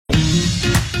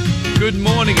Good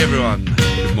morning, everyone.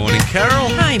 Good morning, Carol.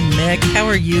 Hi, Mick. How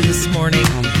are you this morning?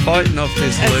 I'm fighting off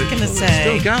this I was loop. gonna It's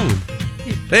say. still going.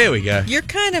 There we go. You're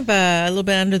kind of a little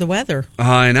bit under the weather.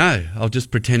 I know. I'll just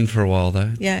pretend for a while,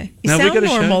 though. Yeah. You No, we sound got a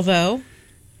normal, show. though.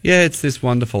 Yeah, it's this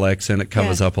wonderful accent. It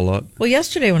covers Yeah. up a lot. Well,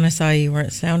 yesterday when I saw you, you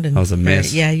weren't sounding... I was a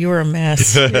mess. Yeah, you were a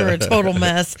mess. You were a total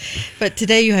mess. But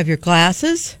today you have your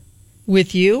glasses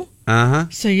with you. Uh-huh.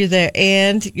 So you're there,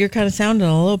 and you're kind of sounding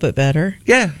a little bit better.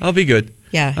 Yeah, I'll be good.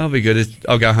 Yeah. I'll be good.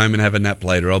 I'll go home and have a nap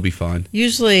later. I'll be fine.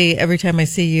 Usually, every time I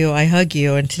see you, I hug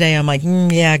you, and today I'm like,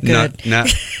 yeah, good. No.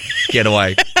 Get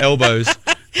away. Elbows.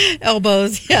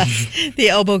 Elbows, yes. The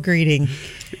elbow greeting.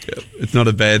 It's not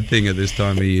a bad thing at this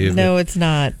time of year. No, it's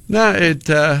not. No,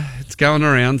 it's going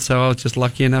around, so I was just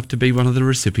lucky enough to be one of the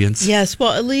recipients. Yes,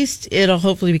 well, at least it'll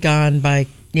hopefully be gone by,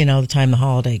 the time the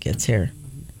holiday gets here.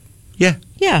 Yeah.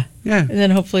 Yeah. Yeah. And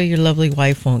then hopefully your lovely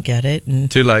wife won't get it.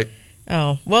 And Too late.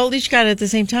 oh, well, at least you got it at the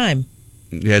same time.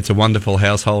 Yeah, it's a wonderful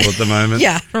household at the moment.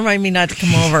 Yeah, remind me not to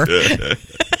come over.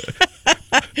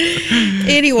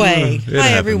 Anyway, It hi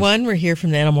happens. everyone. We're here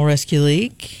from the Animal Rescue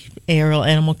League, Aerial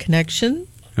Animal Connection.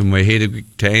 And we're here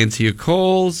to answer your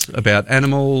calls about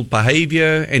animal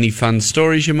behaviour, any fun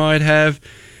stories you might have.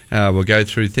 We'll go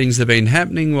through things that have been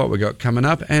happening, what we've got coming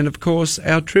up, and, of course,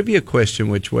 our trivia question,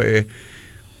 which we're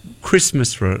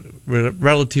Christmas,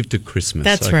 relative to Christmas.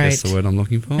 That's I right. guess the word I'm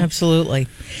looking for. Absolutely.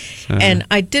 So, And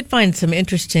I did find some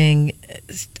interesting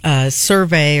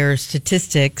survey or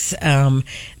statistics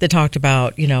that talked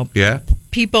about, yeah.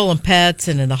 people and pets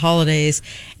and in the holidays.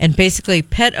 And basically,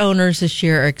 pet owners this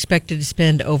year are expected to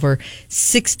spend over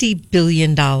 $60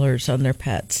 billion on their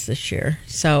pets this year.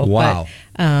 So, Wow.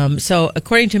 So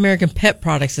according to American Pet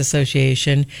Products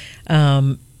Association,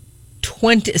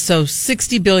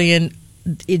 $60 billion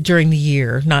during the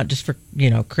year, not just for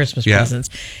Christmas Yeah. presents,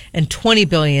 and $20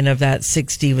 billion of that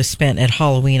 60 was spent at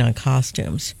Halloween on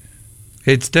costumes.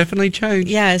 It's definitely changed.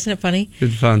 Yeah, isn't it funny?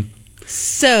 Good fun.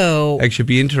 So Actually, it'd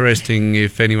be interesting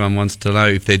if anyone wants to know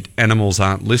if their animals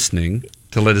aren't listening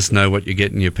to let us know what you're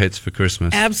getting your pets for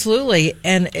Christmas. absolutely,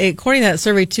 and according to that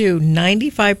survey too,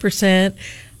 95%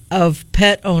 of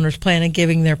pet owners plan on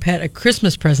giving their pet a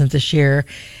Christmas present this year,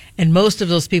 and most of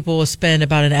those people will spend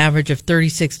about an average of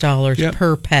 $36 Yep.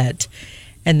 per pet.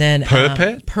 And then Per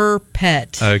pet? Per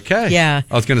pet. Okay. Yeah.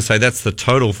 I was going to say that's the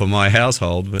total for my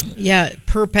household, but Yeah,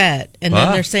 per pet. And Wow.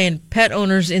 then they're saying pet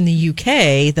owners in the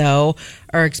UK, though,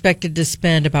 are expected to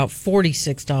spend about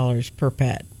 $46 per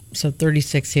pet. So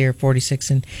 36 here, 46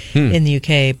 in the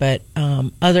UK. But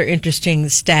other interesting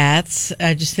stats,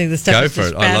 I just think the stuff Go that's for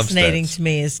just it. I love fascinating stats. to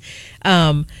me is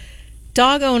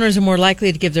dog owners are more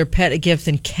likely to give their pet a gift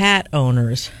than cat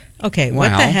owners. Okay, what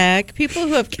Wow. the heck? People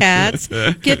who have cats,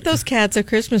 get those cats a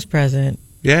Christmas present.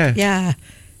 yeah. Yeah.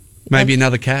 Maybe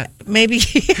another cat. Maybe,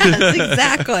 yes,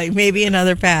 exactly. Maybe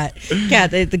another cat.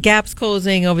 The gap's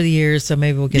closing over the years, so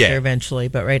maybe we'll get Yeah. there eventually.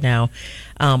 But right now,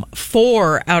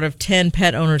 4 out of 10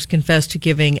 pet owners confess to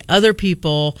giving other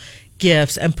people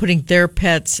gifts and putting their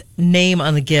pet's name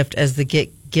on the gift as the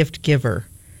gift giver.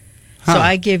 So Huh.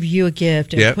 I give you a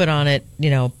gift and Yep. put on it,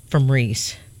 from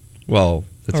Reese. Well,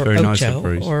 that's or very Ocho, nice of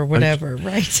Bruce. or whatever,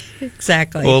 right?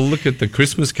 Exactly. Well, look at the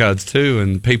Christmas cards too,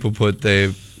 and people put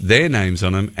their names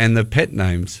on them and the pet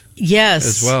names yes.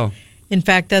 as well. In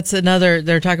fact, that's another,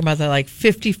 they're talking about that, like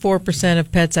 54%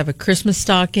 of pets have a Christmas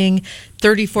stocking,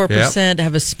 34%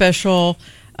 have a special,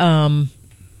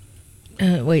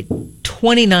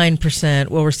 29%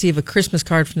 will receive a Christmas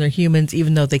card from their humans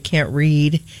even though they can't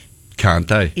read. Can't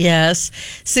they? Yes.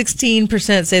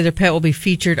 16% say their pet will be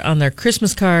featured on their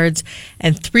Christmas cards,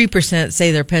 and 3%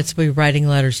 say their pets will be writing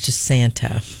letters to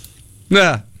Santa.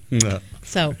 Nah.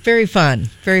 So, very fun.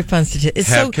 Very fun statistic.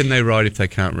 How can they write if they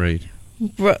can't read?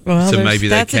 Well, So maybe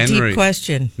they that's can a deep read.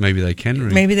 question. Maybe they can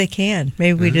read. Maybe they can.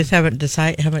 Maybe we just haven't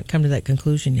come to that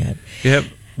conclusion yet. Yep.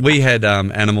 We had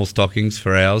animal stockings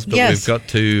for ours, but Yes. we've got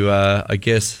to, I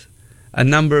guess, a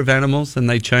number of animals, and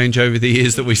they change over the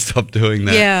years that we stopped doing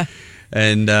that. Yeah.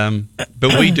 And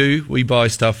but we buy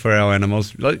stuff for our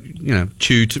animals. Like,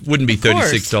 chew wouldn't be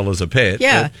 $36 a pet.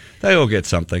 Yeah. but they all get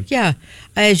something. Yeah.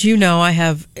 As you know, I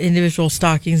have individual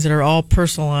stockings that are all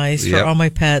personalized for Yep. all my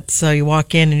pets. So you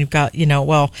walk in and you've got,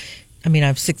 I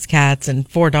have 6 cats and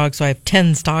 4 dogs, so I have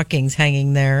 10 stockings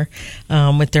hanging there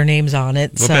with their names on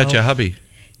it. What about your hubby?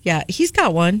 Yeah, he's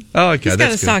got one. Oh, okay, He's got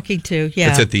that's a good. stocking too.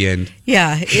 Yeah, It's at the end.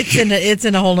 Yeah, it's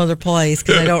in a whole other place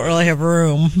because I don't really have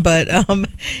room. But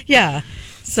yeah,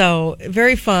 so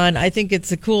very fun. I think it's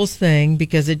the coolest thing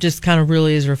because it just kind of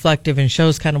really is reflective and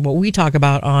shows kind of what we talk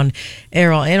about on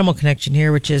Aerial Animal Connection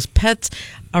here, which is pets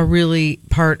are really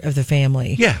part of the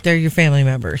family. Yeah. They're your family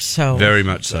members. So Very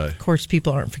much so. of course,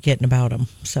 people aren't forgetting about them.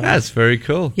 So That's very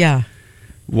cool. yeah.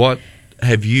 What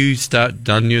have you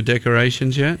done your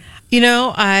decorations yet?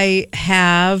 I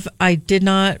did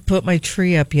not put my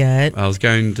tree up yet. I was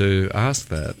going to ask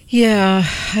that. Yeah,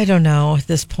 I don't know at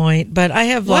this point, but I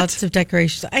have What? lots of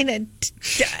decorations. It's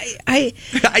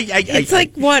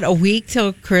like what, a week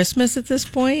till Christmas at this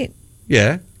point.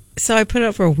 Yeah. So I put it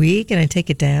up for a week and I take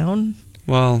it down.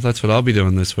 Well, that's what I'll be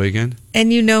doing this weekend.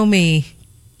 And you know me,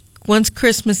 once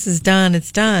Christmas is done,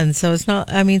 it's done. So it's not.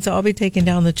 So I'll be taking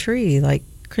down the tree like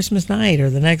Christmas night or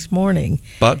the next morning.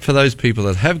 But for those people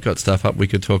that have got stuff up, we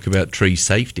could talk about tree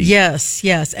safety.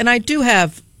 Yes, and I do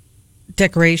have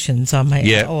decorations on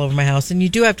all over my house, and you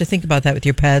do have to think about that with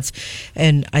your pets.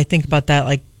 And I think about that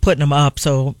like putting them up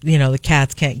so the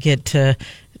cats can't get to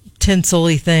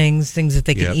tinsel-y things that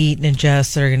they can eat and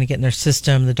ingest that are going to get in their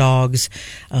system. The dogs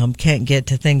can't get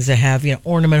to things that have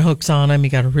ornament hooks on them.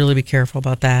 You got to really be careful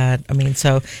about that.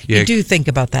 So you do think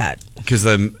about that. Because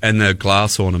they're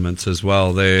glass ornaments as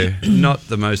well. They're not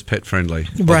the most pet friendly.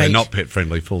 Well, Right. They're not pet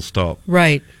friendly, full stop.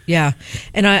 Right. Yeah.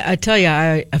 And I tell you,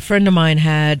 a friend of mine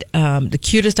had the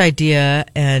cutest idea,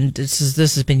 and this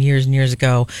has been years and years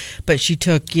ago, but she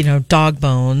took, dog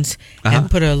bones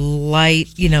and put a light,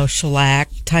 shellac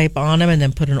type on them and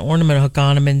then put an ornament hook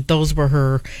on them, and those were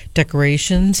her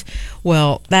decorations.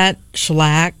 Well, that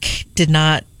shellac did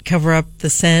not cover up the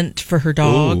scent for her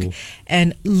dog. Ooh.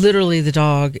 And literally the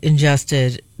dog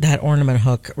ingested that ornament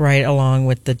hook right along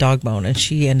with the dog bone, and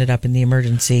she ended up in the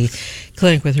emergency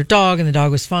clinic with her dog, and the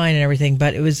dog was fine and everything.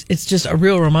 But it's just a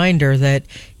real reminder that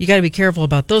you got to be careful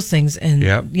about those things. And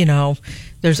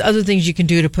there's other things you can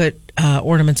do to put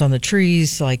ornaments on the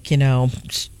trees, like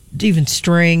even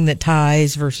string that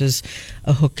ties versus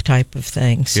a hook type of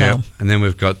thing. So Yeah. And then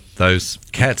we've got those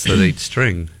cats that eat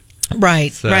string.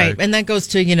 Right, So- right. And that goes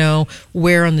to,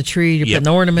 where on the tree you're putting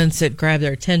the ornaments that grab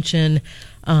their attention,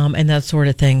 and that sort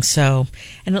of thing. So,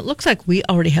 and it looks like we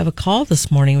already have a call this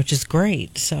morning, which is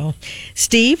great. So,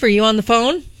 Steve, are you on the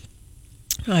phone?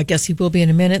 I guess he will be in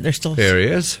a minute. They're still... There he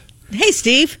is. Hey,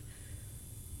 Steve.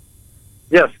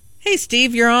 Yes, Hey,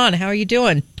 Steve, you're on. How are you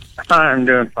doing? I'm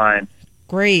doing fine.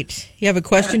 Great. You have a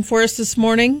question for us this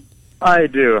morning? I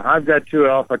do. I've got 2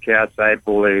 alpha cats, I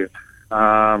believe.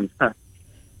 The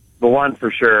one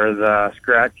for sure, the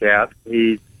Scrat Cat,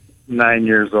 he's 9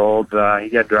 years old. He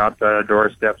got dropped on a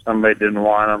doorstep. Somebody didn't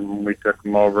want him. We took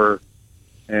him over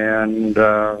and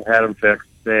had him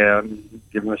fixed and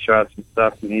give him the shots and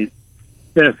stuff. And he's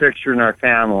been a fixture in our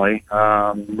family.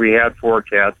 We had 4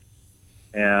 cats,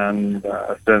 and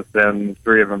since then,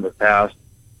 3 of them have passed.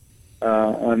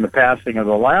 On the passing of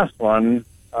the last one,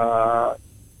 my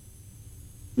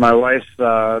wife's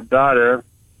daughter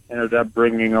ended up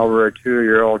bringing over a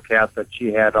 2-year-old cat that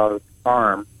she had on the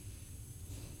farm.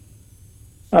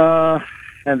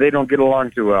 And they don't get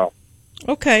along too well.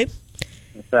 Okay.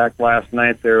 In fact, last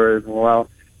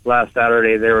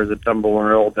Saturday, there was a tumble and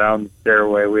roll down the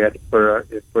stairway. We had to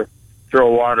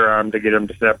throw water on them to get them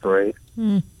to separate.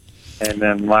 Mm. And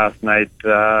then last night,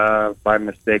 by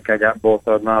mistake, I got both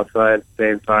of them outside at the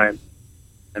same time,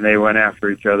 and they went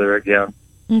after each other again.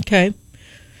 Okay.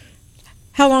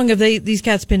 How long have these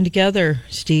cats been together,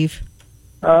 Steve?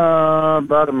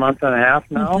 About a month and a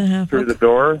half now, Month and a half, through okay. the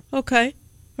door. Okay.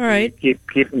 All right.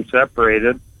 Keep them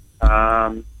separated.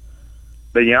 The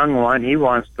young one, he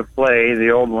wants to play.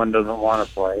 The old one doesn't want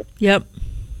to play. Yep.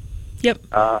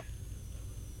 But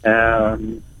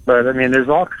there's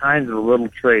all kinds of little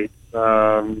traits.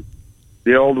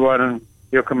 The old one,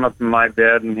 he'll come up in my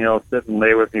bed and he'll sit and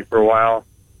lay with me for a while,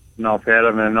 and I'll pet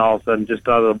him, and all of a sudden, just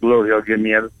out of the blue, he'll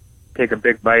take a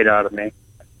big bite out of me.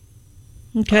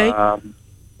 Okay.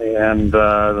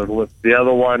 The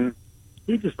other one,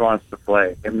 he just wants to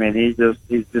play. He's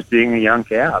just being a young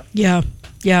cat. Yeah.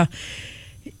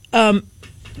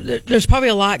 There's probably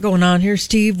a lot going on here,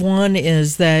 Steve. One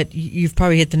is that you've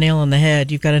probably hit the nail on the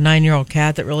head. You've got a 9-year-old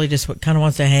cat that really just kind of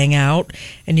wants to hang out,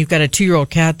 and you've got a 2-year-old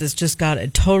cat that's just got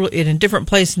in a different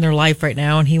place in their life right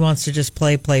now, and he wants to just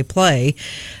play.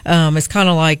 It's kind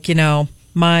of like,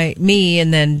 me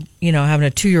and then, having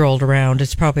a 2-year-old around.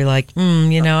 It's probably like,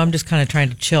 I'm just kind of trying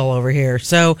to chill over here.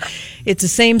 So it's the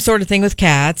same sort of thing with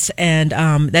cats. And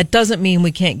that doesn't mean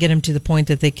we can't get them to the point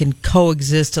that they can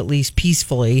coexist at least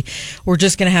peacefully. We're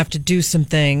just going to have to do some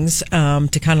things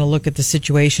to kind of look at the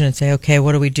situation and say, okay,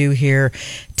 what do we do here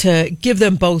to give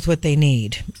them both what they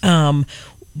need?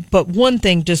 But one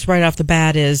thing just right off the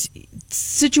bat is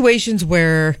situations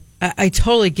where I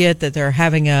totally get that they're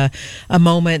having a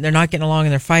moment, they're not getting along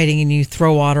and they're fighting, and you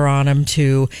throw water on them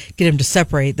to get them to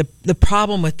separate. The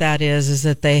problem with that is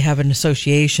that they have an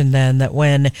association then that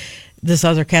when this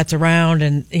other cat's around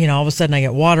and, all of a sudden I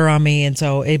get water on me, and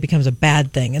so it becomes a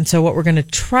bad thing. And so what we're going to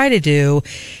try to do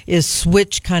is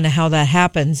switch kind of how that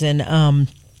happens, and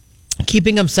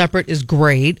keeping them separate is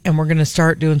great, and we're going to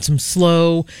start doing some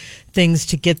slow things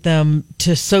to get them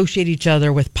to associate each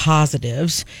other with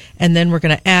positives, and then we're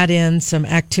going to add in some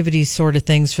activity sort of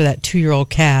things for that 2-year-old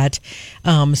cat,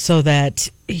 so that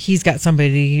he's got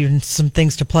somebody and some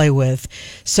things to play with.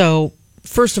 So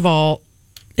first of all,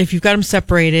 if you've got them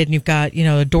separated and you've got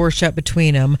a door shut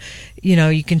between them,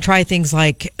 you can try things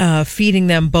like feeding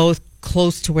them both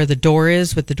close to where the door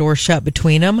is with the door shut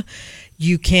between them.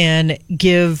 You can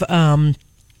give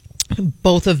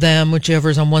both of them,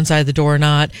 whichever's on one side of the door or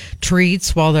not,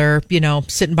 treats while they're,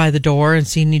 sitting by the door and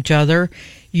seeing each other.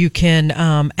 You can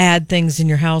add things in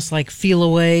your house like Feel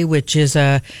Away, which is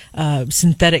a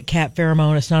synthetic cat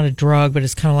pheromone. It's not a drug, but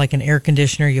it's kind of like an air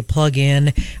conditioner you plug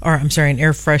in, or an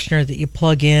air freshener that you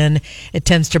plug in. It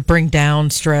tends to bring down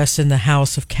stress in the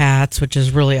house of cats, which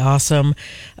is really awesome.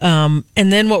 And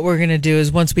then what we're going to do is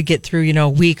once we get through, a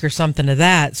week or something of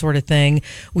that sort of thing,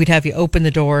 we'd have you open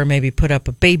the door, maybe put up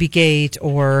a baby gate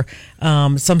or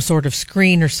some sort of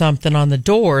screen or something on the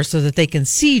door so that they can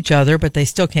see each other, but they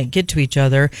still can't get to each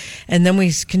other. And then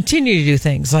we continue to do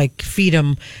things like feed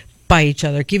them by each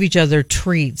other, give each other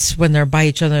treats when they're by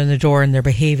each other in the door and they're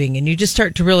behaving. And you just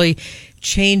start to really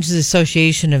change the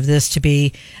association of this to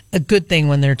be a good thing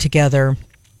when they're together,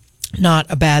 not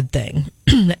a bad thing.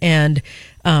 And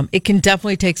it can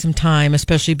definitely take some time,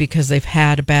 especially because they've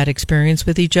had a bad experience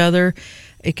with each other.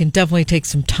 It can definitely take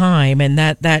some time, and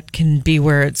that can be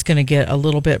where it's going to get a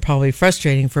little bit probably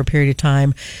frustrating for a period of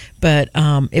time. But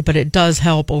it does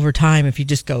help over time if you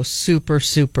just go super,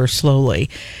 super slowly.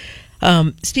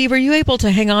 Steve, are you able to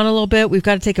hang on a little bit? We've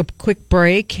got to take a quick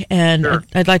break, and Sure.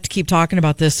 I'd like to keep talking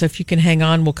about this. So if you can hang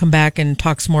on, we'll come back and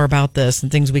talk some more about this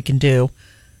and things we can do.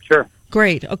 Sure.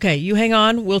 Great. Okay, you hang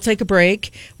on. We'll take a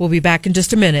break. We'll be back in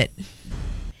just a minute.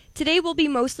 Today will be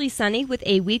mostly sunny with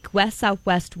a weak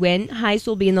west-southwest wind. Highs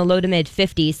will be in the low to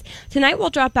mid-50s. Tonight will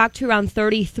drop back to around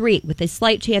 33 with a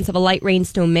slight chance of a light rain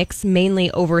snow mix,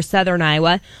 mainly over southern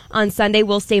Iowa. On Sunday,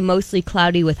 we'll stay mostly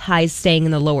cloudy with highs staying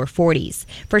in the lower 40s.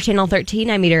 For Channel 13,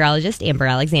 I'm meteorologist Amber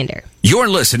Alexander. You're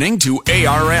listening to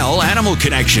ARL Animal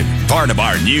Connection, part of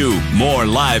our new, more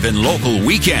live and local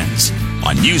weekends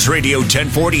on News Radio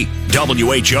 1040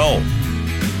 WHO.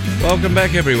 Welcome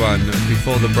back, everyone.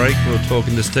 Before the break, we were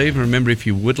talking to Steve. Remember, if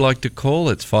you would like to call,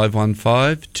 it's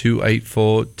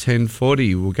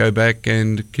 515-284-1040. We'll go back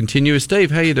and continue with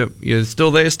Steve. How you doing? You still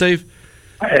there, Steve?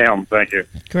 I am. Thank you.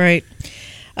 Great.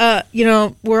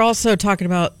 We're also talking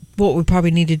about what we probably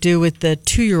need to do with the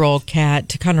 2-year-old cat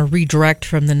to kind of redirect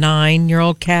from the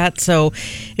 9-year-old cat. So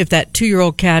if that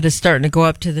 2-year-old cat is starting to go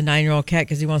up to the 9-year-old cat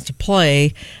because he wants to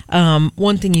play,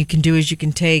 one thing you can do is you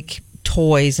can take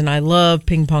toys, and I love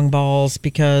ping pong balls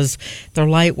because they're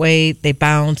lightweight, they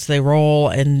bounce, they roll,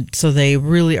 and so they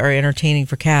really are entertaining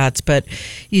for cats. But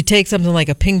you take something like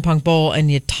a ping pong ball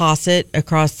and you toss it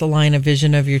across the line of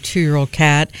vision of your 2-year-old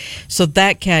cat, so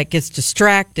that cat gets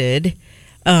distracted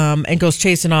and goes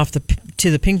chasing off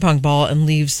to the ping pong ball and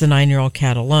leaves the 9-year-old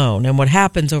cat alone. And what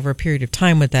happens over a period of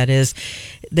time with that is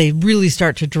they really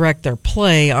start to direct their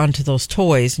play onto those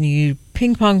toys. And you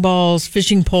ping pong balls,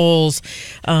 fishing poles,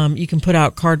 you can put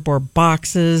out cardboard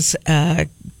boxes,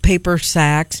 paper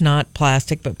sacks, not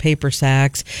plastic, but paper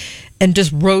sacks, and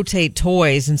just rotate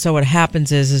toys. And so what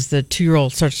happens is the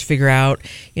 2-year-old starts to figure out,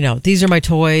 these are my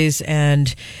toys,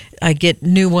 and I get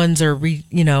new ones or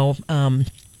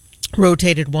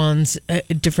rotated ones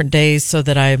at different days so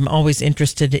that I'm always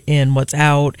interested in what's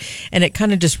out. And it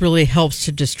kind of just really helps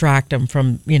to distract them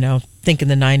from, thinking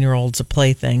the 9-year-old's a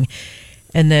plaything.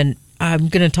 And then I'm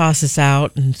going to toss this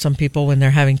out, and some people, when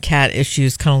they're having cat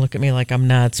issues, kind of look at me like I'm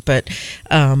nuts. But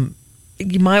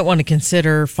you might want to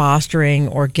consider fostering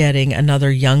or getting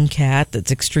another young cat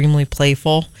that's extremely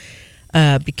playful,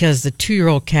 because the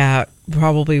 2-year-old cat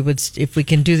probably would, if we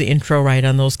can do the intro right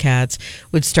on those cats,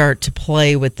 would start to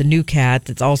play with the new cat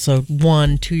that's also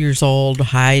 2 years old,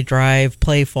 high drive,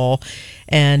 playful,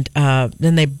 and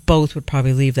then they both would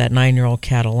probably leave that 9-year-old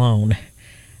cat alone.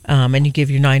 And you give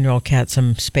your 9-year-old cat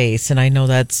some space. And I know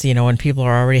that's, when people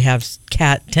already have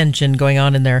cat tension going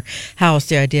on in their house,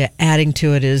 the idea of adding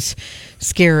to it is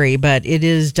scary, but it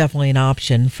is definitely an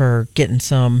option for getting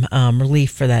some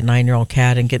relief for that 9-year-old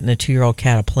cat and getting the 2-year-old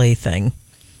cat a plaything.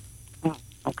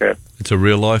 Okay. It's a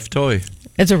real-life toy.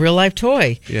 It's a real-life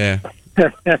toy. Yeah.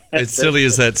 As silly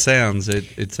as that sounds,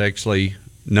 it's actually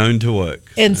known to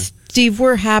work. And Steve,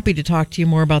 we're happy to talk to you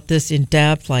more about this in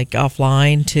depth, like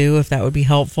offline too, if that would be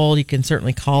helpful. You can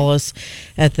certainly call us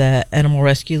at the Animal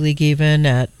Rescue League even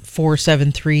at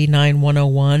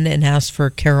 473-9101 and ask for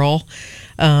Carol.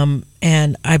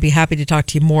 And I'd be happy to talk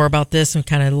to you more about this and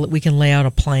we can lay out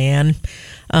a plan.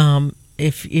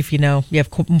 If you have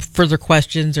further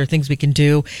questions or things we can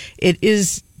do, it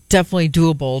is definitely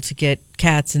doable to get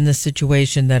cats in this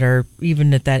situation that are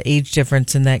even at that age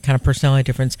difference and that kind of personality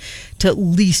difference to at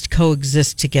least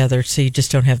coexist together so you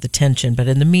just don't have the tension. But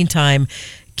in the meantime,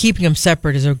 keeping them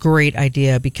separate is a great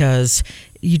idea because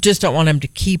you just don't want them to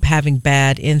keep having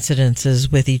bad incidences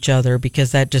with each other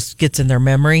because that just gets in their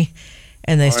memory.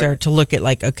 And they start to look at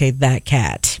like, okay, that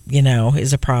cat,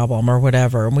 is a problem or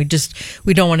whatever. And we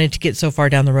don't want it to get so far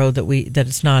down the road that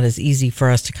it's not as easy for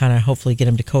us to kind of hopefully get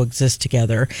them to coexist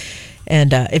together.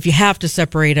 And if you have to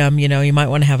separate them, you might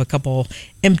want to have a couple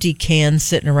empty cans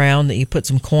sitting around that you put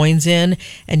some coins in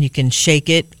and you can shake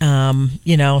it,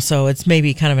 so it's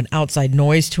maybe kind of an outside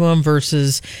noise to them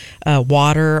versus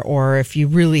water. Or if you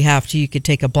really have to, you could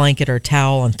take a blanket or a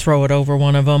towel and throw it over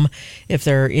one of them if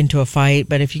they're into a fight.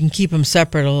 But if you can keep them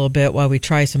separate a little bit while we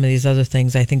try some of these other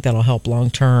things, I think that'll help long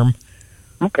term.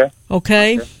 Okay?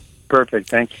 Perfect.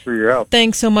 Thank you for your help.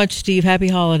 Thanks so much, Steve. Happy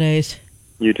holidays.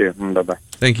 You too. Bye-bye.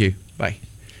 Thank you. Bye.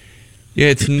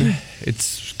 Yeah, it's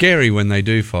scary when they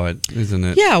do fight, isn't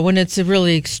it? Yeah, when it's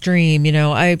really extreme.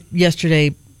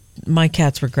 Yesterday, my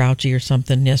cats were grouchy or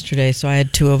something yesterday, so I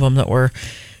had two of them that were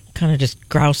kind of just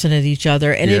grousing at each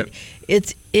other. And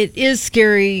it is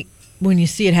scary when you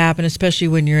see it happen, especially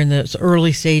when you're in those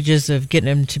early stages of getting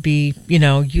them to be,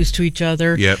 used to each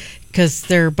other. Yep. Because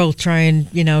they're both trying,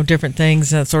 different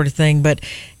things, that sort of thing. But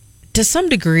to some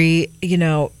degree,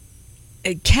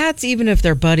 cats, even if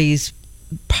they're buddies,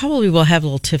 probably will have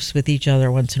little tiffs with each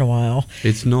other once in a while.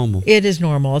 It's normal. It is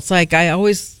normal. It's like I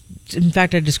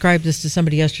described this to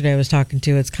somebody yesterday I was talking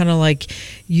to. It's kind of like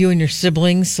you and your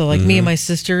siblings. So like me and my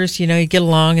sisters, you get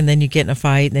along and then you get in a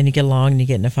fight, and then you get along and you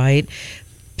get in a fight.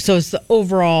 So it's the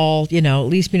overall, at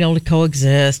least being able to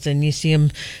coexist, and you see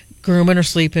them grooming or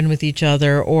sleeping with each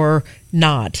other or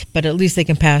not, but at least they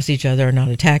can pass each other and not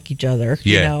attack each other,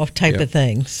 type of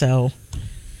thing. So,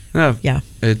 yeah.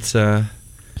 It's, and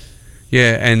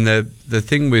the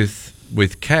thing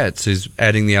with cats is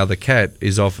adding the other cat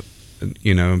is off,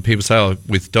 and people say, oh,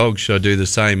 with dogs, should I do the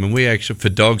same? And for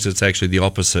dogs, it's actually the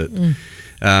opposite.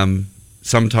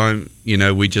 Sometimes,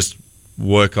 we just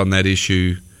work on that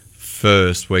issue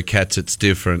first, where cats, it's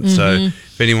different. So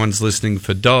if anyone's listening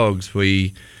for dogs,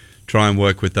 we try and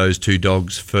work with those two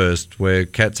dogs first, where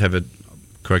cats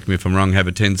correct me if I'm wrong, have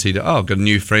a tendency to, I've got a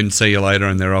new friend, see you later,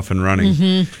 and they're off and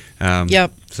running.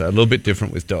 Yep. So a little bit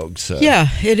different with dogs. So. Yeah,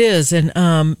 it is. And,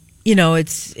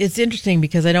 it's interesting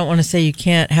because I don't want to say you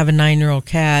can't have a 9-year-old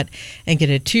cat and get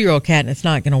a 2-year-old cat and it's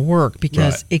not going to work,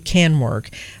 because it can work.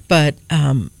 But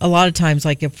a lot of times,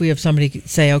 like if we have somebody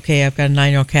say, okay, I've got a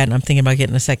 9-year-old cat and I'm thinking about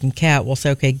getting a second cat, we'll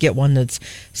say, okay, get one that's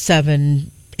 7,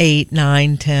 8,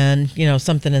 9, 10,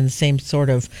 something in the same sort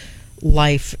of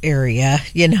life area,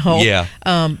 Yeah.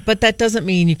 But that doesn't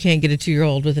mean you can't get a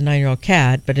 2-year-old with a 9-year-old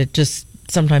cat, but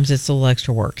sometimes it's a little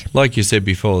extra work. Like you said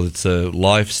before, it's a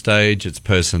life stage, it's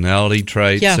personality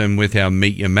traits, and with our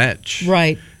Meet Your Match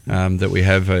that we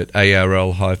have at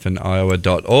arl-iowa.org,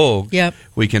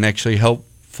 we can actually help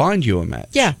find you a match.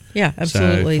 Yeah,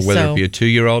 absolutely. So whether it be a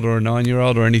 2-year-old or a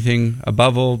 9-year-old or anything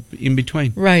above or in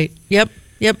between. Right, Yep.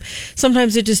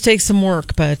 Sometimes it just takes some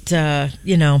work, but,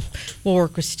 we'll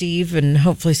work with Steve, and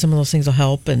hopefully some of those things will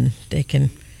help, and they can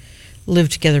live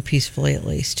together peacefully at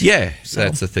least. Yeah, so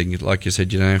that's the thing. Like you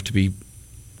said, you don't have to be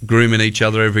grooming each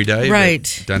other every day.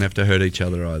 Right. But don't have to hurt each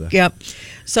other either. Yep.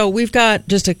 So we've got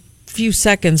just a few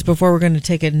seconds before we're going to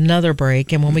take another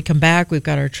break, and when we come back, we've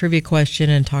got our trivia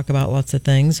question and talk about lots of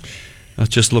things. I was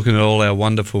just looking at all our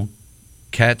wonderful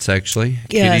cats, actually.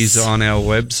 Yes. Kitties on our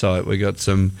website. We got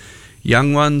some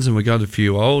young ones, and we got a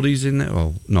few oldies in there.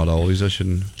 Well, not oldies, I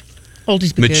shouldn't.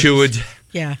 Oldies, but matured. Goodies.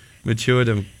 Yeah. Matured,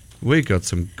 and we've got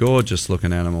some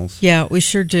gorgeous-looking animals. Yeah, we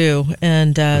sure do.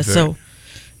 And so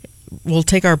we'll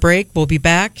take our break. We'll be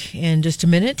back in just a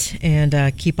minute,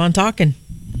 and keep on talking.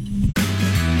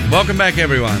 Welcome back,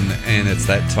 everyone. And it's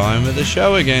that time of the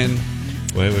show again,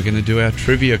 where we're going to do our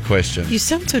trivia question. You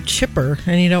sound so chipper,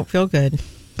 and you don't feel good.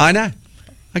 I know.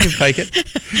 I can fake it.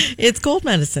 It's cold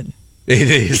medicine.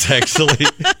 It is, actually.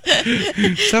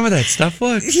 Some of that stuff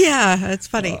works. Yeah, that's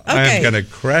funny. Okay. I am going to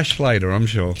crash later, I'm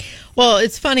sure. Well,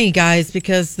 it's funny, guys,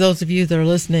 because those of you that are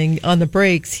listening, on the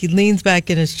breaks, he leans back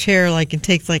in his chair and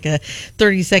takes like a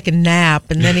 30-second nap,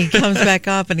 and then he comes back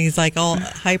up and he's like all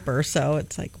hyper. So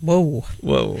it's like, whoa.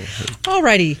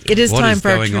 Alrighty, it is What time is for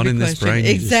our going on trivia in this question. brain?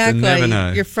 You just Exactly. never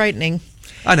know. You're frightening.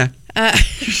 I know.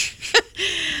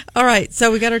 All right,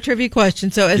 so we got our trivia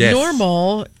question. So as Yes.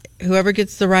 normal, whoever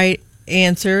gets the right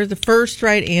answer, the first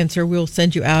right answer, we'll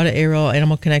send you out a ARL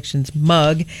Animal Connections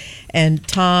mug. And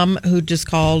Tom, who just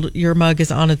called, your mug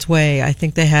is on its way. I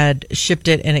think they had shipped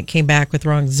it and it came back with the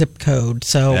wrong zip code.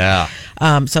 So, Yeah.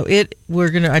 I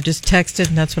just texted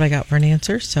and that's what I got for an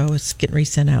answer. So it's getting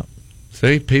resent out.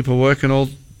 See, people working all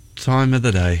time of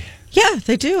the day. Yeah,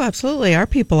 they do. Absolutely. Our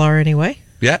people are anyway.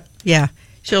 Yeah. Yeah.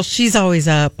 She's always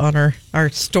up on our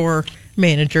store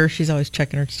manager. She's always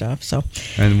checking her stuff. So,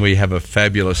 And we have a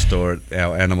fabulous store at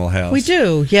our animal house. we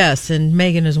do, yes, and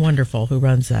Megan is wonderful who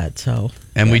runs that. So,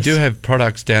 And we yes. do have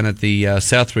products down at the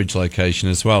Southridge location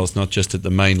as well. It's not just at the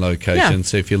main location. Yeah.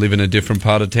 So if you live in a different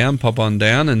part of town, pop on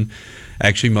down and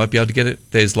actually might be able to get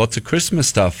it. There's lots of Christmas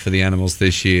stuff for the animals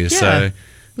this year. Yeah. So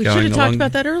We going should have talked along-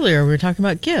 about that earlier. We were talking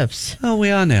about gifts. Oh,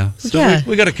 we are now. So Yeah.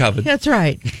 we got it covered. That's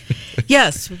right.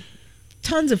 Yes,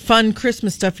 tons of fun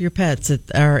Christmas stuff for your pets at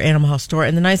our Animal House store.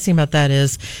 And the nice thing about that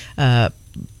is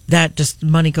that just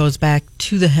money goes back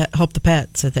to help the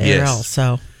pets at the Yes. ARL.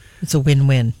 So it's a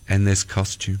win-win. And there's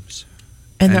costumes.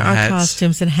 And there And are hats.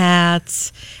 costumes and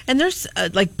hats. And there's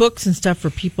like books and stuff for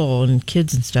people and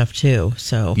kids and stuff too.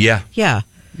 So Yeah. yeah,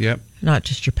 Yep. not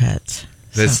just your pets.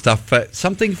 There's So-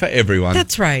 something for everyone.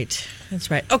 That's right. That's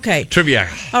right. Okay. Trivia.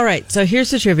 All right, so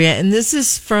here's the trivia, and this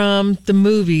is from the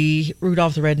movie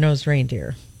Rudolph the Red-Nosed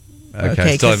Reindeer.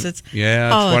 Okay, still 'cause have- it's yeah,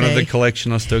 it's one of holiday. the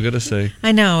collection I still got to see.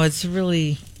 I know, it's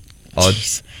really Odd.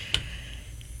 Jeez.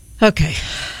 Okay.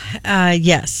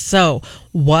 Yes. So,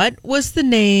 what was the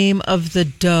name of the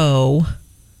doe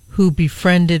who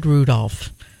befriended Rudolph?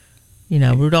 You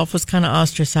know, Rudolph was kind of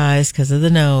ostracized because of the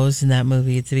nose in that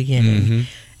movie at the beginning. Mm-hmm.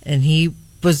 And he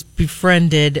was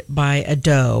befriended by a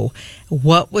doe.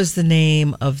 What was the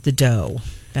name of the doe?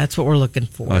 That's what we're looking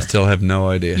for. I still have no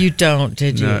idea. You don't,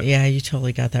 did you? No. Yeah, you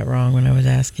totally got that wrong when I was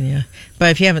asking you.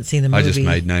 But if you haven't seen the movie, I just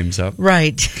made names up.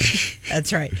 right.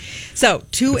 That's right. So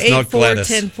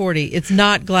 284-1040. It's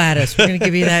not Gladys. We're going to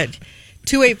give you that.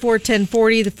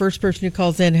 284-1040. The first person who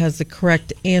calls in has the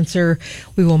correct answer.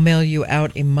 We will mail you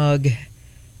out a mug,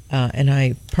 and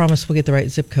I promise we'll get the right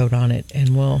zip code on it,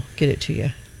 and we'll get it to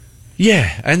you.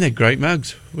 Yeah, and they're great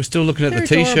mugs. We're still looking at They're the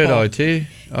T-shirt adorable.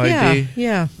 idea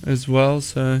Yeah. as well.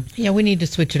 So Yeah, we need to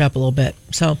switch it up a little bit.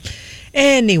 So,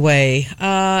 anyway,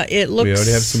 it looks. We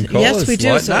already have some Yes, callers. we do.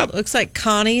 Lighten So up. it looks like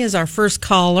Connie is our first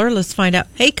caller. Let's find out.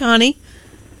 Hey, Connie.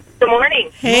 Good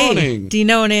morning, Hey. Morning. Do you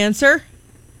know an answer?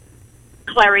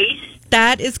 Clarice.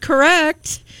 That is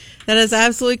correct. That is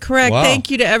absolutely correct. Wow. Thank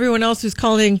you to everyone else who's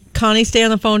calling. Connie, stay on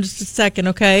the phone just a second,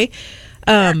 okay?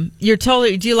 You're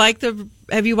totally. Do you like the?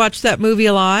 Have you watched that movie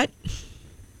a lot?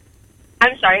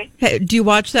 I'm sorry, Hey, do you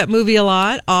watch that movie a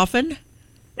lot, often?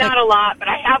 not a lot, but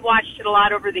I have watched it a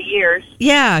lot over the years.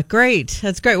 Yeah, great.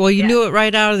 That's great. Well, you Yeah. knew it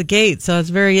right out of the gate, so that's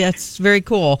very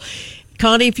cool.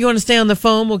 Connie, if you want to stay on the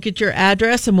phone, we'll get your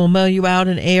address and we'll mail you out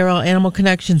an ARL Animal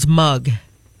Connections mug.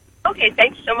 Okay,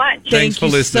 thanks so much. Thanks Thank for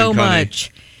you listening, so Connie.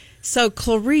 much. So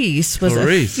Clarice was a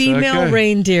Clarice, female okay.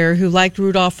 reindeer who liked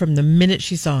Rudolph from the minute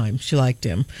she saw him. She liked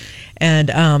him.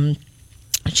 And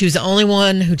she was the only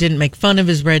one who didn't make fun of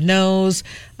his red nose,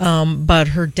 but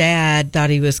her dad thought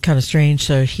he was kind of strange,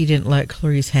 so he didn't let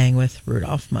Clarice hang with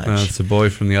Rudolph much. it's a boy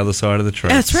from the other side of the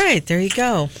tracks. That's right. There you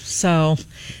go. So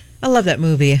I love that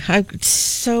movie. I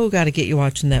so got to get you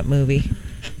watching that movie.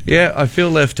 Yeah, I feel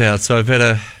left out, so I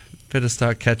better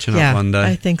start catching Yeah, up one day.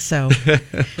 I think so. I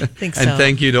think so. And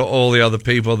thank you to all the other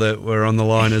people that were on the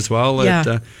line as well.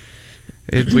 Yeah.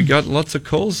 We got lots of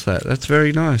calls. That's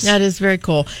very nice. That is very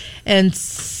cool. And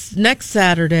next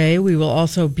Saturday we will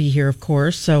also be here, of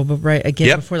course. So, but right again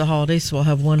Yep. before the holidays, so we'll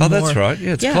have one Oh, more. that's right.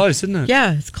 Yeah, it's close, isn't it?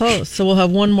 Yeah, it's close. So we'll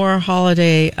have one more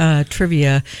holiday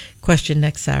trivia question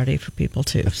next Saturday for people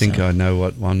too. I think I know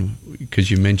what one,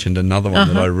 because you mentioned another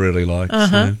one that I really like.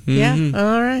 Yeah.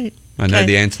 All right. I know Okay.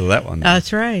 the answer to that one.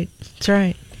 That's right. That's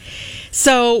right.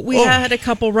 So we Oh. had a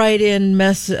couple write-in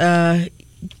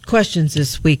questions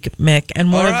this week, Mick,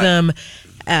 and one All of right. them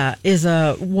is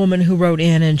a woman who wrote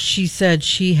in, and she said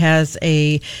she has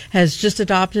just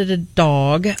adopted a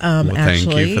dog. Well, thank you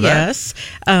Actually, for that. yes,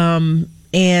 and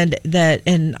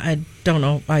I don't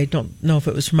know. I don't know if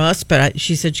it was from us, but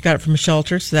she said she got it from a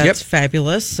shelter, so that's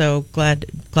fabulous. So glad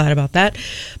about that.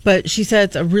 But she said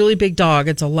it's a really big dog.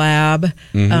 It's a lab,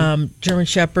 German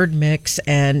Shepherd mix,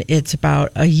 and it's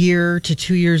about a year to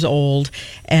 2 years old.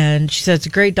 And she said it's a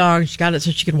great dog. She got it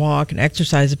so she can walk and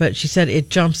exercise. But she said it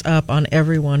jumps up on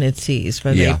everyone it sees.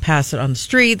 When they pass it on the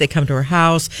street, they come to her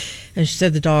house. And she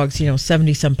said the dog's,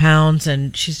 70-some pounds,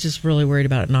 and she's just really worried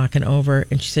about it knocking over.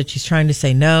 And she said she's trying to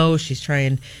say no. She's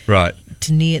trying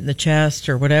to knee it in the chest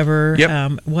or whatever.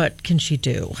 What can she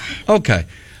do? Okay.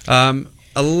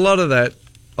 A lot of that,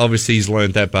 obviously, he's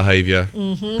learned that behaviour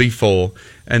before.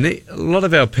 And a lot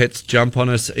of our pets jump on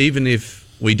us, even if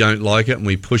we don't like it and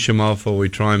we push them off or we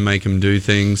try and make them do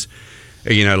things,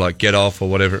 like get off or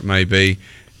whatever it may be.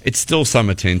 It's still some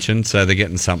attention, so they're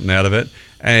getting something out of it.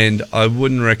 And I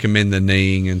wouldn't recommend the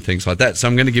kneeing and things like that. So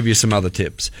I'm going to give you some other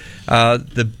tips.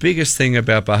 The biggest thing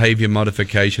about behaviour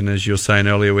modification, as you were saying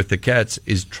earlier with the cats,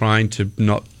 is trying to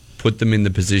not put them in the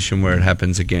position where it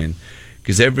happens again.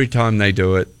 Because every time they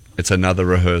do it, it's another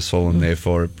rehearsal, and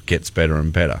therefore it gets better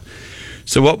and better.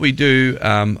 So what we do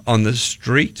on the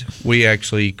street, we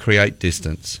actually create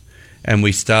distance. And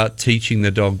we start teaching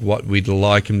the dog what we'd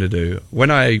like him to do.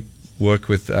 When I work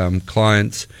with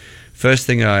clients, first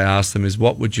thing I ask them is,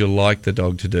 what would you like the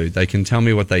dog to do? They can tell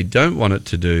me what they don't want it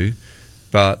to do,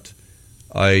 but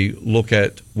I look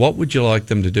at what would you like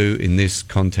them to do in this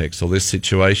context or this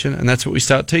situation, and that's what we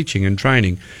start teaching and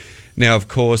training. Now, of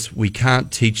course, we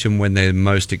can't teach them when they're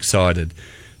most excited.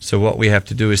 So what we have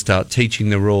to do is start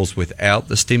teaching the rules without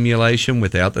the stimulation,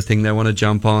 without the thing they want to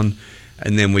jump on,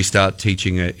 and then we start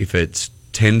teaching it if it's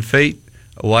 10 feet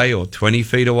away or 20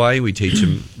 feet away. We teach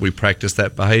them, we practice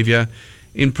that behaviour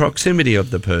in proximity of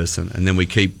the person, and then we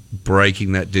keep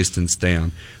breaking that distance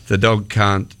down. If the dog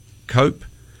can't cope,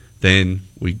 then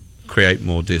we create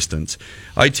more distance.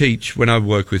 I teach, when I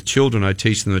work with children, I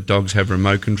teach them that dogs have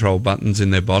remote control buttons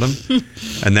in their bottom,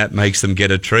 and that makes them get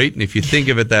a treat. And if you think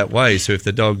of it that way, so if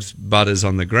the dog's butt is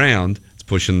on the ground, it's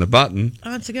pushing the button.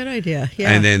 Oh, that's a good idea,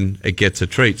 yeah. And then it gets a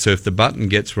treat. So if the button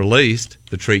gets released,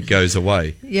 the treat goes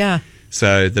away. Yeah.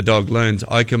 So the dog learns,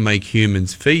 I can make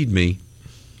humans feed me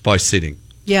by sitting.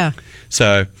 Yeah.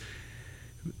 So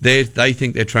they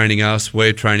think they're training us,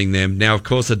 we're training them. Now, of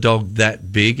course, a dog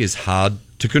that big is hard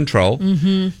to control.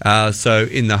 So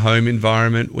in the home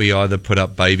environment, we either put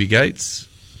up baby gates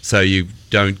so you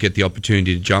don't get the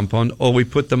opportunity to jump on, or we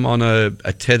put them on a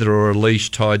tether or a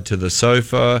leash tied to the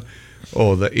sofa,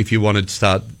 or if you wanted to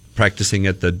start practicing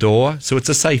at the door, so it's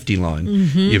a safety line,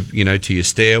 to your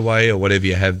stairway or whatever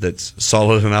you have that's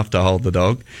solid enough to hold the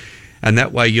dog, and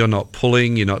that way you're not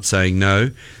pulling, you're not saying no.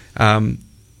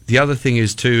 The other thing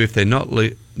is too, if they're not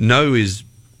no is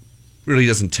really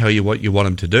doesn't tell you what you want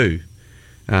them to do.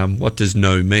 What does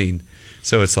no mean?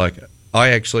 So it's like, I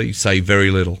actually say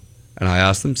very little, and I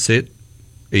ask them, sit,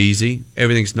 easy,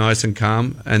 everything's nice and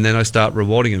calm, and then I start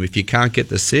rewarding them. If you can't get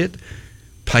the sit,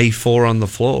 pay 4 on the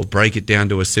floor, break it down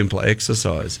to a simple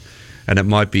exercise. And it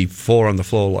might be 4 on the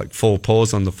floor, like 4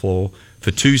 paws on the floor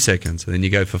for 2 seconds, and then you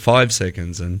go for 5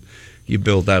 seconds, and you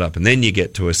build that up, and then you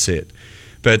get to a sit.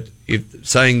 But if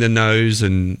saying the no's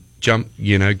and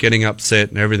getting upset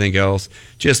and everything else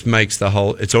just makes the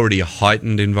whole, it's already a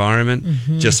heightened environment,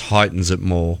 just heightens it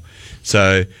more.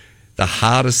 So the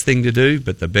hardest thing to do,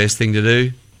 but the best thing to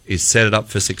do, is set it up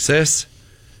for success,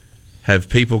 have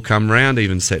people come round,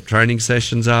 even set training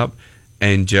sessions up,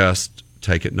 and just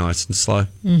take it nice and slow.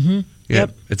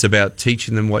 Yep. It's about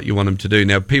teaching them what you want them to do.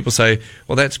 Now, people say,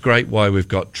 well, that's great why we've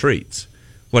got treats.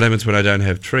 What happens when I don't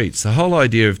have treats? The whole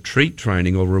idea of treat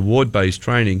training or reward-based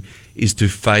training is to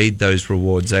fade those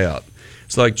rewards out.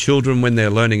 It's like children when they're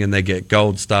learning and they get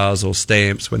gold stars or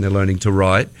stamps when they're learning to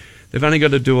write. They've only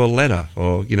got to do a letter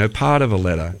or, part of a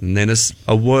letter, and then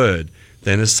a word,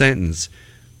 then a sentence.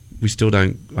 We still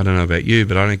don't, I don't know about you,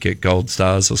 but I don't get gold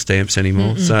stars or stamps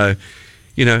anymore. So,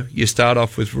 you start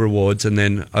off with rewards, and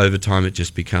then over time it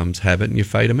just becomes habit, and you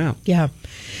fade them out. Yeah.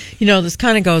 This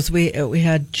kind of goes, we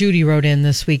had Judy wrote in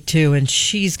this week too, and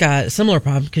she's got a similar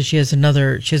problem because she has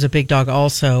a big dog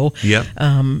also. Yeah.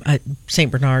 A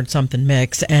St. Bernard something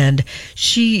mix, and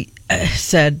she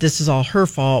said this is all her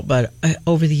fault, but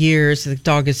over the years, the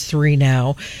dog is 3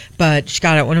 now, but she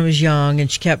got it when it was young,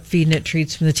 and she kept feeding it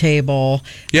treats from the table,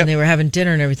 and they were having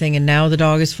dinner and everything, and now the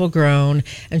dog is full grown,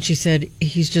 and she said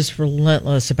he's just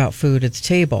relentless about food at the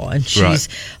table, and she's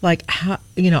like,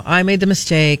 I made the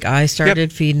mistake, I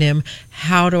started feeding him,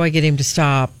 how do I get him to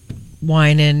stop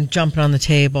whining, jumping on the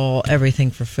table, everything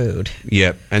for food?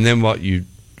 Yep. And then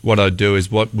what I'd do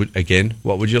is, what would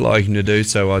you like him to do?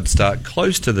 So I'd start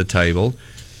close to the table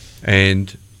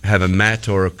and have a mat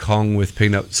or a Kong with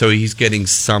peanut, so he's getting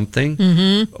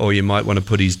something, or you might want to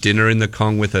put his dinner in the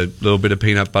Kong with a little bit of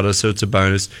peanut butter, so it's a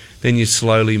bonus. Then you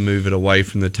slowly move it away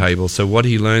from the table. So what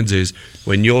he learns is,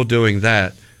 when you're doing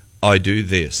that, I do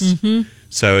this.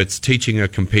 So it's teaching a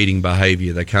competing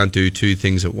behavior. They can't do two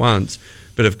things at once.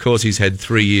 But of course, he's had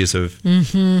 3 years of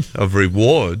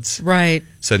rewards. Right.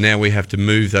 So now we have to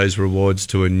move those rewards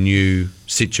to a new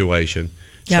situation.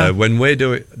 Yeah. So when we're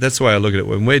doing, that's the way I look at it.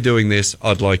 When we're doing this,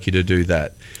 I'd like you to do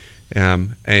that.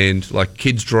 And like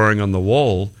kids drawing on the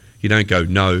wall, you don't go,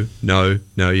 no, no,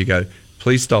 no. You go,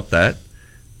 please stop that.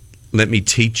 Let me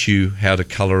teach you how to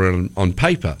colour on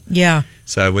paper. Yeah.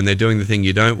 So when they're doing the thing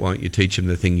you don't want, you teach them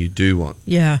the thing you do want.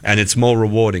 Yeah. And it's more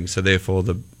rewarding. So therefore,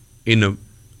 the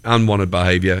unwanted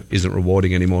behaviour isn't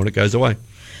rewarding anymore, and it goes away.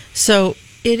 So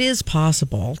it is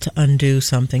possible to undo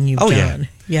something you've done.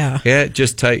 Yeah. Yeah, it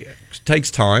just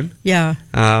takes time. Yeah.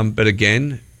 But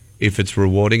again, if it's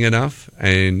rewarding enough,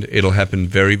 and it'll happen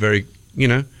very, very,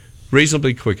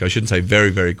 reasonably quick. I shouldn't say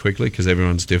very, very quickly, because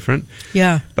everyone's different.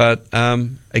 Yeah. But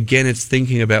again, it's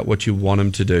thinking about what you want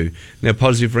them to do. Now,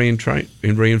 positive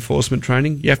reinforcement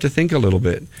training, you have to think a little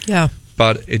bit. Yeah.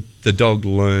 But the dog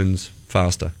learns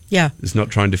faster. Yeah. It's not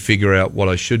trying to figure out what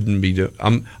I shouldn't be doing.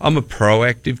 I'm a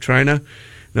proactive trainer.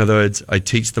 In other words, I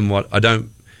teach them I don't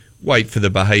wait for the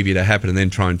behaviour to happen and then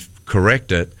try and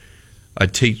correct it. I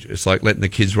teach. It's like letting the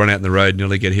kids run out in the road,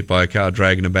 nearly get hit by a car,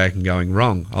 dragging them back and going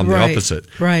wrong. I'm the opposite.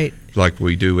 Right. Like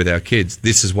we do with our kids.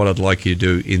 This is what I'd like you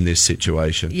to do in this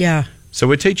situation. Yeah. So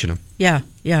we're teaching them. Yeah.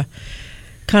 Yeah.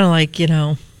 Kind of like,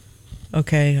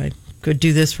 okay, I could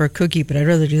do this for a cookie, but I'd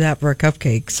rather do that for a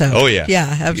cupcake. So. Oh, yeah. Yeah,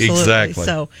 absolutely. Exactly.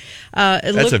 So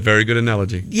that's a very good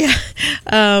analogy. Yeah.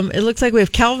 It looks like we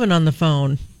have Calvin on the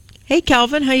phone. Hey,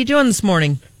 Calvin, how you doing this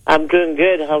morning? I'm doing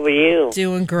good. How are you?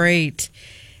 Doing great.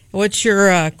 What's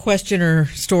your question or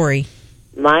story?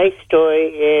 My story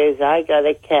is I got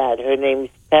a cat. Her name's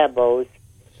Pebbles.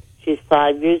 She's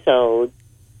 5 years old.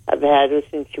 I've had her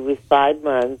since she was 5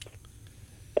 months.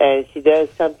 And she does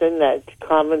something that's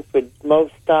common for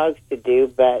most dogs to do,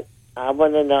 but I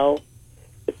want to know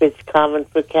if it's common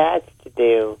for cats to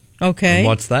do. Okay. And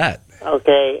what's that?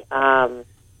 Okay.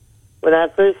 When I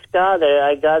first got her,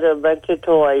 I got her a bunch of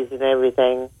toys and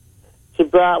everything. She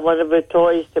brought one of her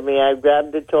toys to me. I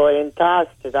grabbed the toy and tossed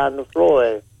it on the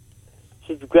floor.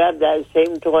 She grabbed that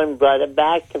same toy and brought it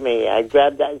back to me. I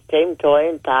grabbed that same toy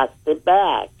and tossed it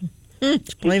back.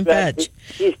 Playing fetch.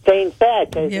 She's playing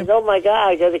fetch. I said, oh, my God,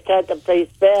 I got a cat that plays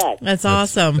fetch. That's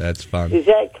awesome. That's fun. Is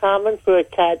that common for a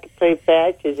cat to play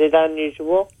fetch? Is it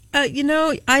unusual? I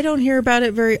don't hear about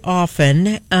it very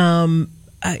often.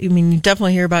 You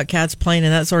definitely hear about cats playing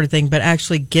and that sort of thing, but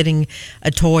actually getting a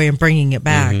toy and bringing it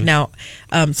back. Now,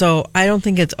 so I don't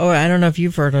think it's, I don't know if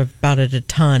you've heard about it a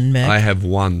ton, Mick. I have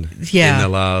one in the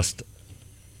last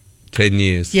 10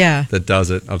 years that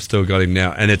does it. I've still got him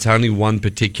now. And it's only one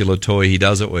particular toy he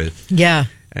does it with. Yeah.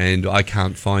 And I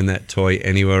can't find that toy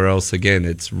anywhere else again.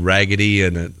 It's raggedy,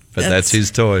 but that's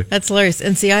his toy. That's hilarious.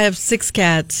 And see, I have 6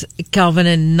 cats, Calvin,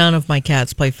 and none of my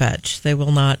cats play fetch. They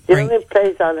will not She bring... only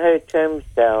plays on her terms,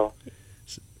 though.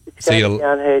 It's on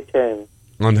her terms.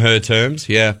 On her terms,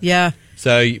 yeah. Yeah.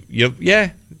 So,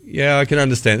 I can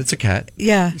understand. It's a cat.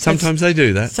 Yeah. Sometimes they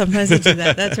do that. Sometimes they do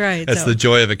that. That's right. That's the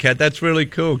joy of a cat. That's really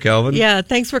cool, Calvin. Yeah,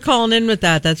 thanks for calling in with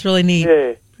that. That's really neat.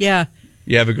 Sure. Yeah.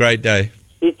 You have a great day.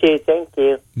 You too. Thank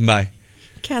you. Bye.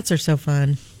 Cats are so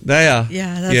fun. They are.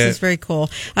 Yeah, that's just very cool.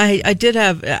 I did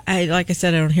have, like I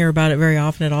said, I don't hear about it very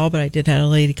often at all, but I did have a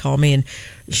lady call me, and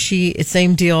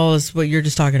same deal as what you're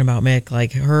just talking about, Mick.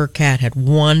 Like, her cat had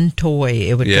one toy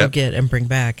it would go get and bring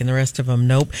back, and the rest of them,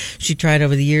 nope. She tried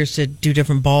over the years to do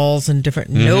different balls and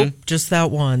different, nope, just that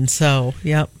one. So,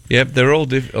 yep. Yep, they're all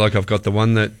different. Like, I've got the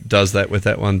one that does that with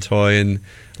that one toy, and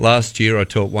last year I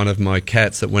taught one of my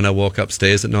cats that when I walk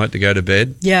upstairs at night to go to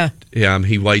bed,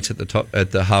 he waits at the top,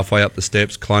 at the halfway up the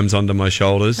steps, climbs onto my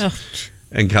shoulders,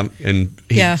 and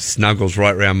he snuggles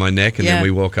right around my neck, and then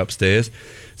we walk upstairs.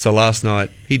 So last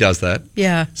night he does that.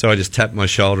 Yeah. So I just tap my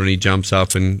shoulder and he jumps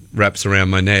up and wraps around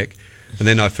my neck, and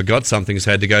then I forgot something,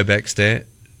 so I had to go back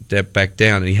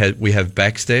down. And we have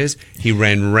back stairs. He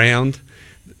ran round.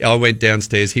 I went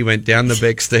downstairs. He went down the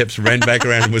back steps, ran back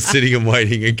around, and was sitting and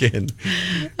waiting again.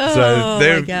 So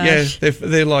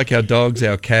they're like our dogs,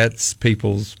 our cats,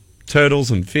 people's turtles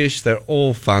and fish. They're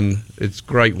all fun. It's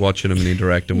great watching them and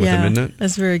interacting with them, isn't it?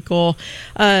 That's very cool.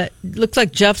 Looks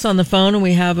like Jeff's on the phone, and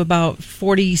we have about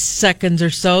 40 seconds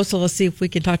or so. So let's see if we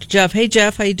can talk to Jeff. Hey,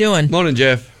 Jeff, how you doing? Morning,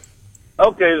 Jeff.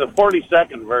 Okay, the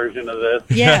 40-second version of this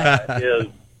is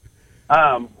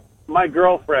my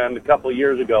girlfriend a couple of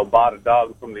years ago bought a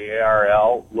dog from the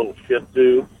ARL, little Shih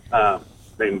Tzu. Her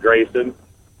named Grayson,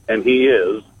 and he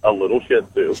is a little Shih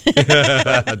Tzu.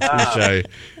 Touché.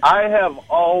 I have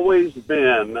always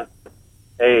been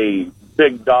a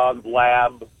big dog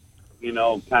lab,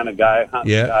 kind of guy,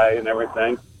 hunting guy and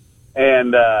everything.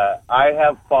 And I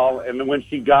have fallen, and when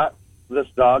she got this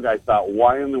dog, I thought,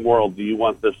 why in the world do you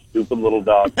want this stupid little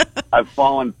dog? I've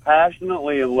fallen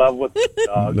passionately in love with this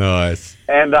dog. Nice.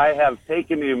 And I have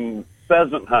taken him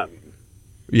pheasant hunting.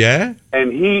 Yeah?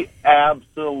 And he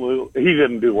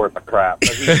didn't do worth a crap,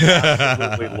 but he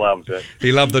absolutely loved it.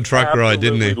 He loved the truck ride,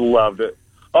 didn't he? He loved it.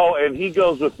 Oh, and he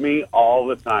goes with me all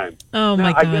the time. Oh,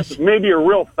 my gosh. I guess maybe a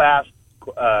real fast,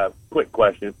 quick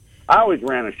question. I always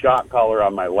ran a shot collar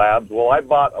on my labs. Well, I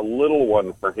bought a little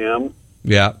one for him.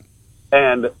 Yeah.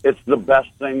 And it's the best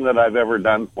thing that I've ever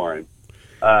done for him.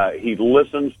 He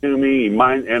listens to me,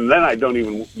 and then I don't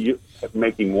even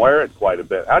make him wear it quite a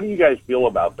bit. How do you guys feel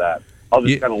about that? I'll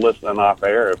just kind of listen off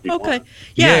air if you want.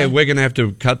 Yeah, we're going to have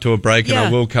to cut to a break, and I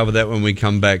will cover that when we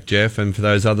come back, Jeff. And for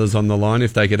those others on the line,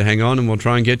 if they could hang on, and we'll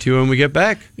try and get to you when we get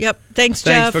back. Yep. Thanks,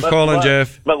 Jeff. Thanks for calling,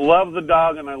 Jeff. But love the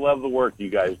dog, and I love the work you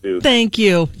guys do. Thank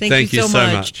you. Thank you so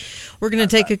much. much. We're going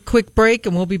to take a quick break,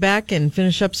 and we'll be back and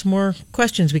finish up some more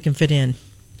questions we can fit in.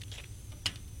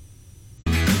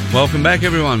 Welcome back,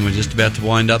 everyone. We're just about to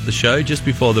wind up the show. Just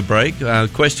before the break, a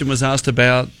question was asked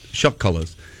about shock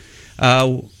collars.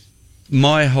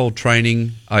 My whole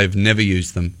training, I've never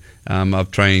used them.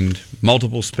 I've trained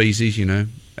multiple species,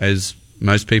 as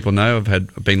most people know.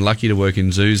 I've been lucky to work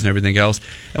in zoos and everything else.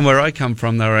 And where I come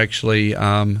from, they're actually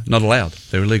not allowed.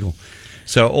 They're illegal.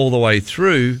 So all the way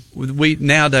through,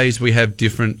 nowadays we have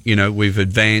different, we've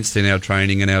advanced in our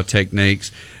training and our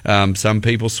techniques. Some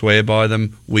people swear by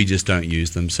them. We just don't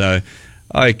use them. So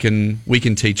we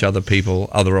can teach other people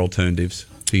other alternatives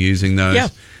to using those. Yeah.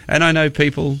 And I know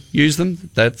people use them.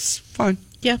 That's fine.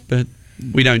 Yeah. But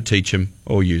we don't teach them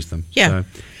or use them. Yeah. So.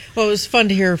 Well, it was fun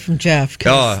to hear from Jeff.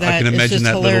 I can imagine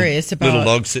that little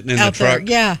dog sitting in the truck. There.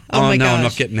 Yeah. Oh, my no, gosh. I'm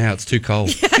not getting out. It's too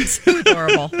cold. Yeah, it's too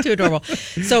adorable. Too adorable.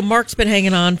 So Mark's been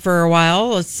hanging on for a while.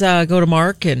 Let's go to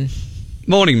Mark.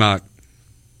 Morning, Mark.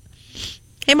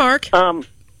 Hey, Mark. Both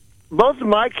of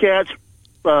my cats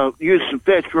use to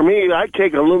fish. For me, I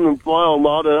take aluminum foil and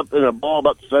load it up in a ball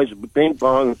about the size of a ping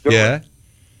pong.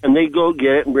 And they go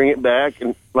get it and bring it back.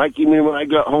 And like even when I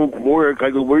got home from work, I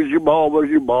go, where's your ball? Where's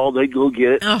your ball? They go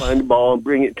get it, find the ball, and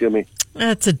bring it to me.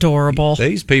 That's adorable.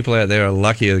 These people out there are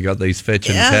lucky they got these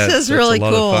fetching cats. That's really a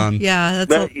lot cool. of fun. Yeah,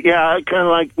 I kind of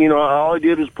like, all I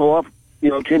did is pull off,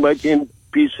 10 by 10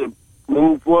 piece of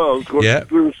aluminum foil. Of course, as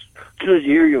soon as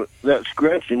you hear that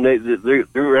scratching,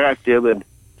 they're active. And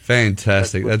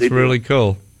fantastic. That's really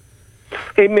cool.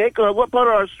 Hey, Mick, what part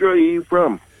of Australia are you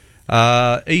from?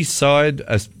 East side,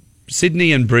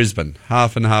 Sydney and Brisbane,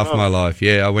 half and half my life.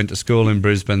 Yeah, I went to school in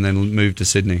Brisbane, then moved to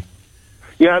Sydney.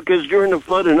 Yeah, because during the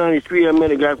flood of '93, I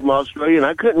met a guy from Australia, and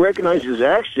I couldn't recognize his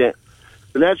accent,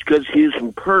 but that's because he's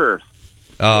from Perth.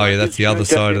 Oh, yeah, that's the other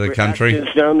side of the country.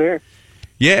 Accents down there.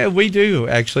 Yeah, we do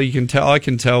actually. You can tell. I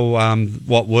can tell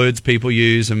what words people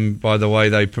use, and by the way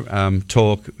they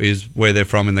talk, is where they're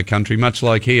from in the country. Much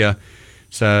like here.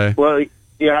 So. Well,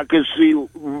 yeah, because see,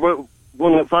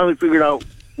 when I finally figured out,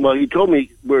 he told me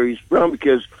where he's from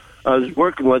because I was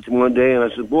working with him one day, and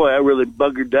I said, boy, I really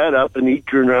buggered that up. And he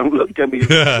turned around and looked at me.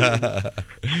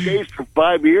 Stays for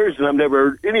 5 years, and I've never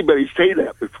heard anybody say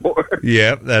that before.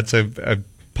 Yeah, that's a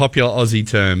popular Aussie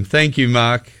term. Thank you,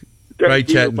 Mark. Great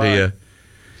chatting to you.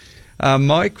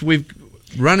 Mike, we're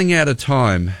running out of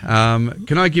time.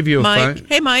 Can I give you a phone?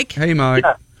 Hey, Mike. Hey, Mike.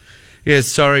 Yeah,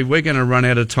 sorry, we're going to run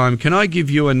out of time. Can I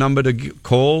give you a number to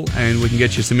call and we can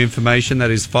get you some information? That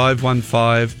is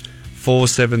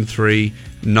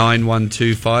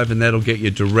 515-473-9125, and that'll get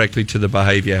you directly to the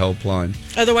behaviour helpline.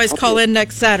 Otherwise, call in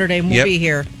next Saturday and we'll be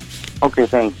here. Okay,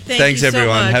 thanks. Thanks,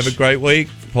 everyone. So much. Have a great week.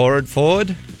 Pour it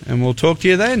forward, and we'll talk to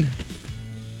you then.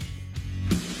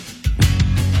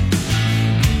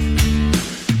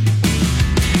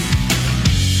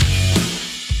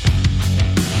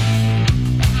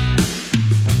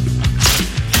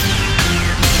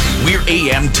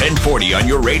 AM 1040 on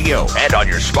your radio and on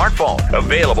your smartphone.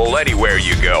 Available anywhere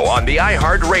you go on the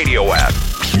iHeartRadio app.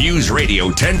 News Radio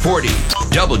 1040,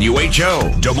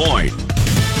 WHO, Des Moines.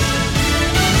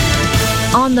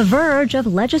 On the verge of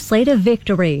legislative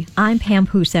victory, I'm Pam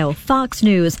Puso, Fox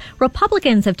News.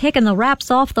 Republicans have taken the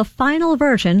wraps off the final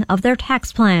version of their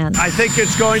tax plan. I think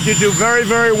it's going to do very,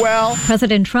 very well.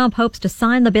 President Trump hopes to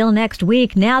sign the bill next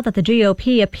week now that the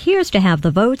GOP appears to have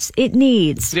the votes it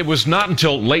needs. It was not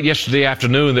until late yesterday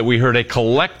afternoon that we heard a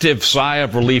collective sigh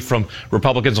of relief from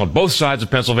Republicans on both sides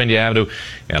of Pennsylvania Avenue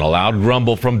and a loud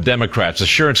grumble from Democrats.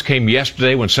 Assurance came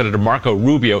yesterday when Senator Marco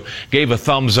Rubio gave a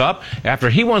thumbs up after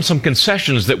he won some concessions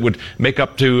that would make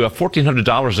up to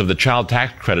 $1,400 of the child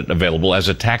tax credit available as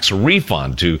a tax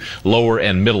refund to lower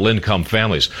and middle income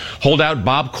families. Holdout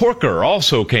Bob Corker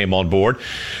also came on board.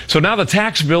 So now the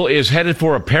tax bill is headed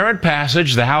for apparent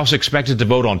passage. The House expected to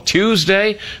vote on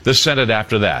Tuesday, the Senate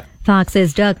after that.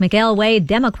 Fox's Doug McElway,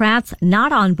 Democrats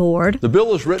not on board. The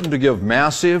bill is written to give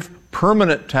massive,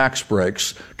 permanent tax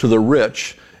breaks to the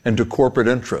rich and to corporate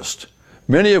interest,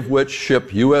 many of which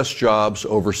ship U.S. jobs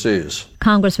overseas.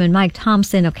 Congressman Mike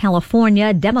Thompson of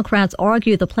California, Democrats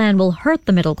argue the plan will hurt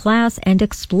the middle class and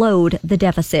explode the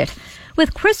deficit.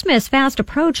 With Christmas fast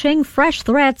approaching, fresh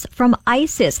threats from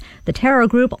ISIS, the terror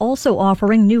group also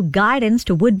offering new guidance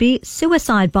to would-be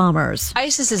suicide bombers.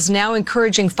 ISIS is now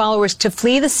encouraging followers to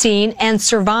flee the scene and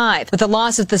survive. With the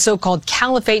loss of the so-called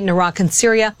caliphate in Iraq and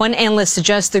Syria, one analyst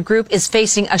suggests the group is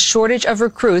facing a shortage of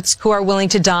recruits who are willing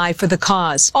to die for the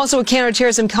cause. Also, a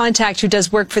counterterrorism contact who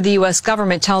does work for the U.S.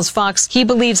 government tells Fox he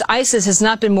believes ISIS has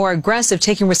not been more aggressive,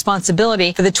 taking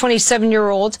responsibility for the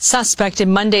 27-year-old suspect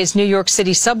in Monday's New York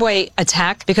City subway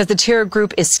attack because the terror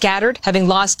group is scattered, having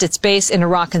lost its base in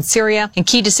Iraq and Syria, and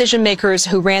key decision makers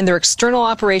who ran their external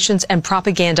operations and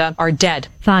propaganda are dead.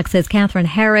 Fox says Catherine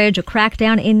Herridge, a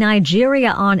crackdown in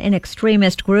Nigeria on an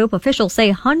extremist group. Officials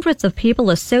say hundreds of people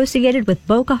associated with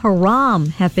Boko Haram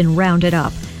have been rounded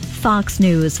up. Fox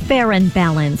News, fair and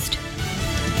balanced.